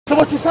So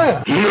what you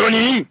saying?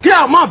 Nani? Get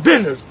out my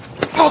business,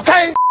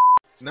 okay?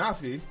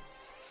 Nafi,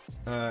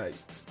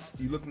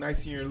 you look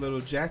nice in your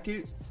little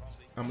jacket.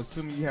 I'm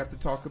assuming you have to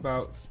talk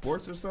about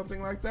sports or something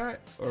like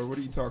that, or what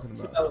are you talking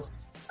about? Oh,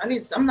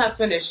 I'm not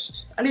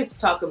finished. I need to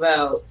talk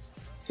about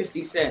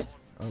 50 Cent.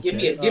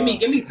 Okay. Give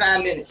me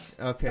 5 minutes.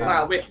 Okay.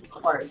 Wow,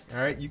 all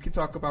right, you can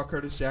talk about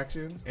Curtis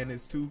Jackson and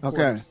his 2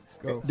 Okay.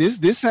 Go.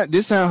 This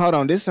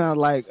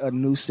sound like a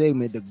new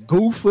segment. The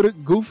goof of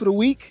the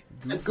week.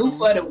 The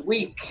goof of the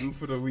week.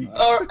 Goof of the week.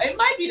 Or it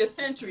might be the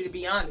century, to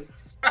be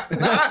honest.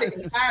 I'm sick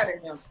and tired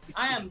of him.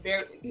 I am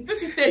very.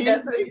 50 Cent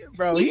does this.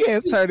 Bro, he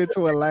has turned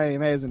into a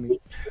lame, hasn't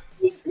he?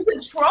 He's a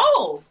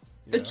troll.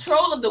 The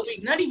troll of the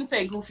week. Not even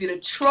say goofy. The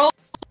troll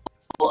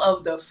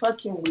of the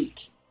fucking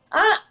week.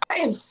 I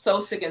am so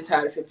sick and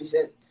tired of 50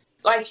 Cent.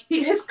 Like,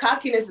 his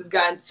cockiness has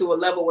gotten to a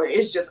level where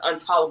it's just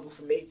intolerable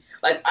for me.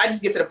 Like, I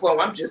just get to the point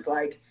where I'm just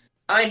like,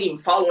 I ain't even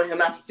following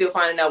him. I'm still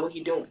finding out what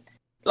he's doing.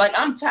 Like,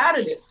 I'm tired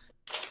of this.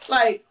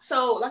 Like,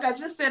 so, like I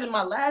just said in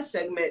my last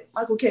segment,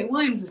 Michael K.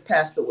 Williams has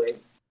passed away.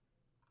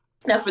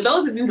 Now, for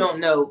those of you who don't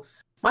know,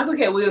 Michael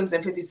K. Williams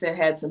and 50 Cent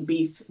had some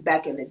beef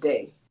back in the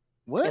day.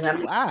 What? And I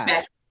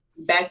mean,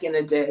 back in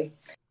the day.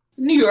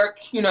 New York,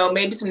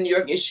 maybe some New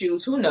York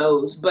issues, who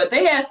knows? But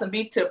they had some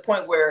beef to the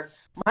point where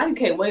Michael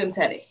K. Williams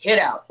had a hit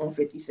out on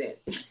 50 Cent.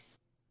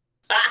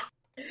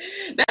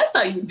 That's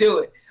how you do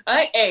it.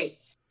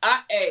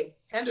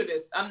 Handle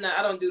this. I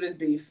don't do this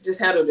beef.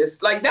 Just handle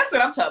this. Like, that's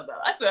what I'm talking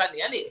about. That's what I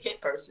need. I need a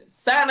hit person.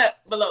 Sign up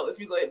below if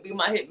you go ahead and be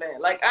my hit man.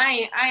 Like,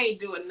 I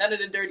ain't doing none of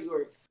the dirty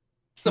work.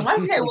 So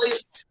Michael K.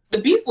 Williams, the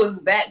beef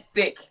was that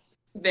thick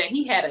that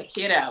he had a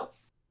hit out,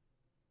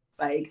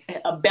 like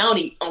a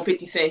bounty on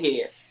 50 Cent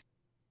head.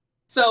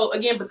 So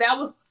again, but that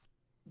was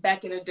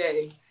back in the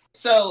day.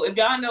 So if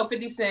y'all know,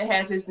 50 Cent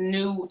has his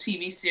new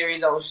TV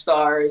series on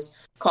Starz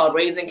called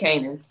Raising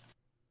Kanan.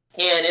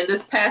 And in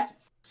this past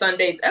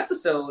Sunday's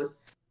episode,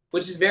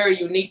 which is very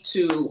unique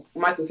to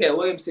Michael K.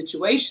 Williams'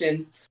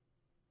 situation,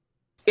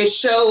 it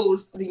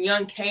shows the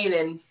young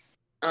Kanan,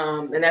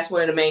 and that's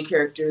one of the main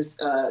characters,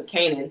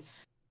 Kanan.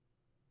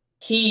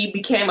 He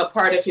became a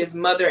part of his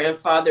mother and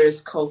father's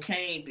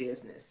cocaine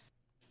business.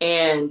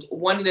 And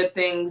one of the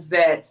things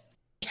that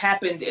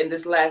happened in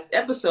this last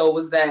episode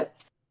was that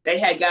they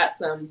had got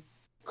some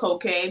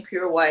cocaine,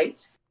 pure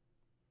white,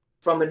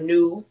 from a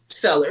new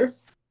seller,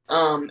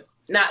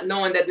 not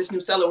knowing that this new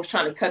seller was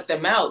trying to cut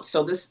them out.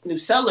 So this new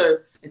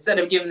seller, instead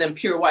of giving them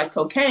pure white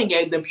cocaine,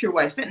 gave them pure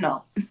white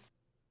fentanyl.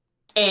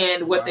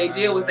 And what they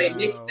did was they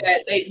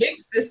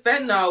mixed this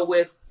fentanyl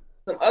with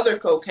some other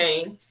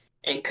cocaine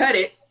and cut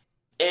it.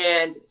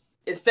 And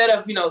instead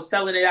of,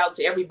 selling it out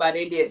to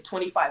everybody, they did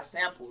 25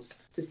 samples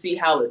to see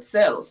how it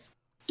sells.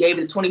 Gave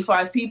it to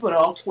 25 people, and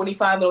all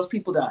 25 of those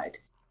people died.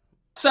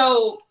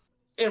 So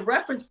in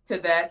reference to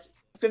that,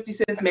 50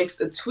 Cent makes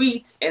a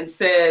tweet and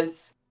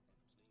says,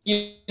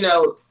 he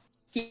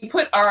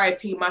put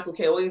R.I.P. Michael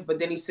K. Williams, but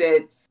then he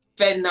said,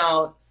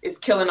 fentanyl is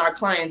killing our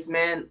clients,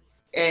 man.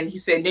 And he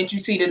said, didn't you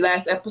see the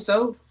last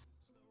episode?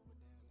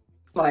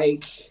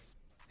 Like,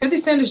 50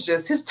 Cent is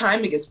just, his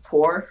timing is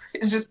poor.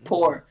 It's just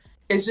poor.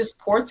 It's just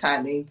poor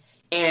timing.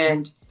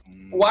 And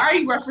why are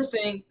you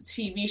referencing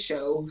TV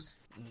shows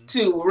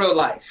to real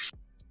life?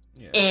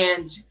 Yeah.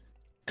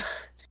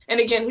 And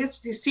again, his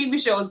TV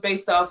show is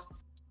based off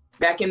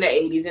back in the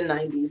 80s and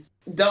 90s.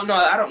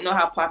 I don't know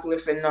how popular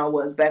fentanyl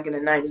was back in the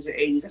 90s or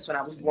 80s. That's when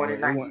I was born in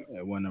 90s.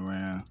 It went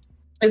around.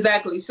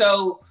 Exactly.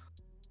 So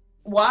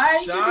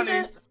why 50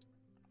 Cent?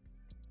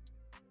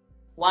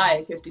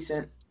 Why 50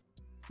 Cent?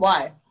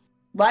 Why?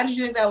 Why did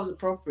you think that was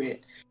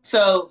appropriate?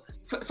 So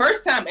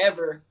first time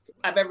ever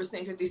I've ever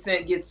seen 50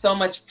 Cent get so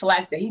much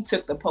flack that he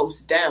took the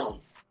post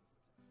down.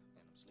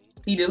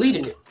 He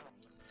deleted it.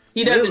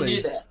 He doesn't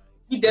do that.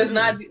 He does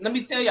not. Let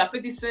me tell y'all,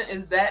 50 Cent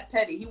is that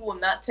petty. He will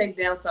not take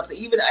down something.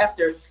 Even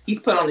after he's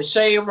put on the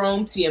Shade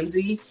Room,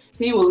 TMZ,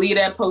 he will leave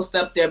that post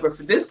up there. But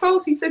for this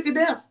post, he took it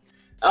down.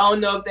 I don't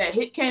know if that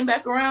hit came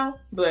back around,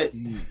 but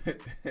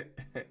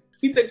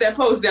he took that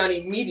post down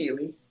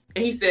immediately.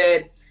 And he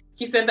said,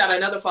 he sent out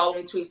another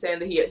following tweet saying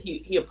that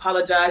he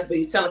apologized, but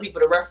he's telling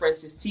people to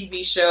reference his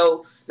TV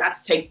show, not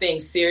to take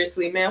things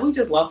seriously. Man, we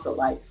just lost a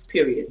life,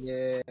 period.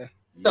 Yeah.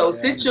 So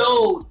sit your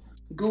old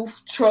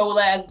goof troll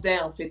ass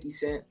down, 50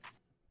 Cent.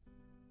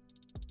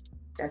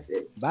 That's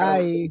it.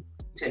 Bye.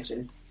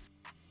 Attention.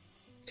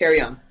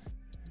 Carry on.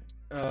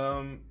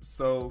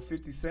 So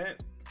 50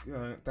 Cent,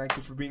 thank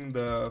you for being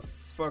the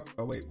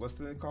what's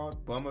it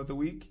called? Bum of the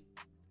week?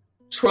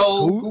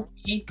 Troll,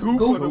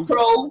 goof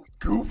troll.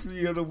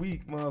 Goofy of the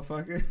week,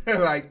 motherfucker.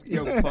 Like,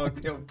 yo,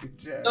 punk, yo,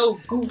 bitch ass. Oh,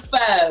 goof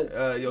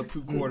ass. Yo,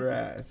 2-quarter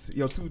ass.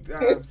 Yo, two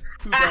times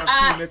 2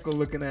 nickel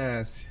looking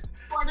ass.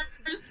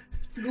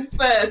 Goof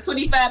ass.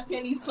 25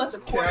 pennies plus a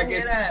quarter. Can I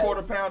get 2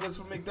 quarter pounders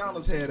for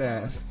McDonald's head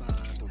ass?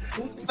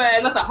 Goof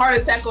ass. That's a heart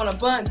attack on a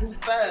bun.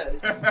 Goof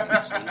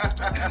ass.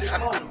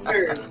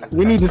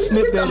 We need to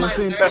snip that and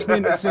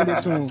send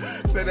it to him.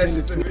 Send that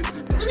shit to me.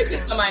 Let me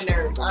get on my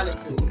nerves,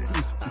 honestly.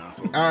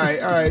 All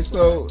right.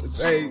 So,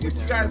 hey, if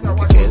you guys are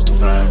watching,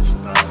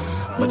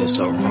 But it's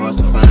so hard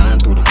to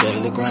find through the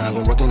daily grind.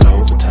 Been working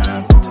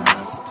overtime,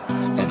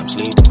 and I'm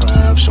sleep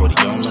deprived. Shorty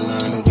on my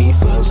line and we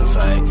fuss and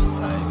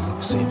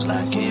fight. Seems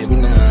like every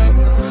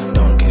night.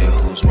 Don't care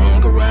who's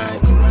wrong or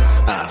right.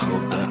 I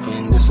hope the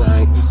end is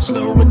sight.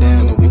 Slow it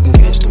down and we can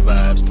catch the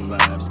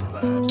vibes.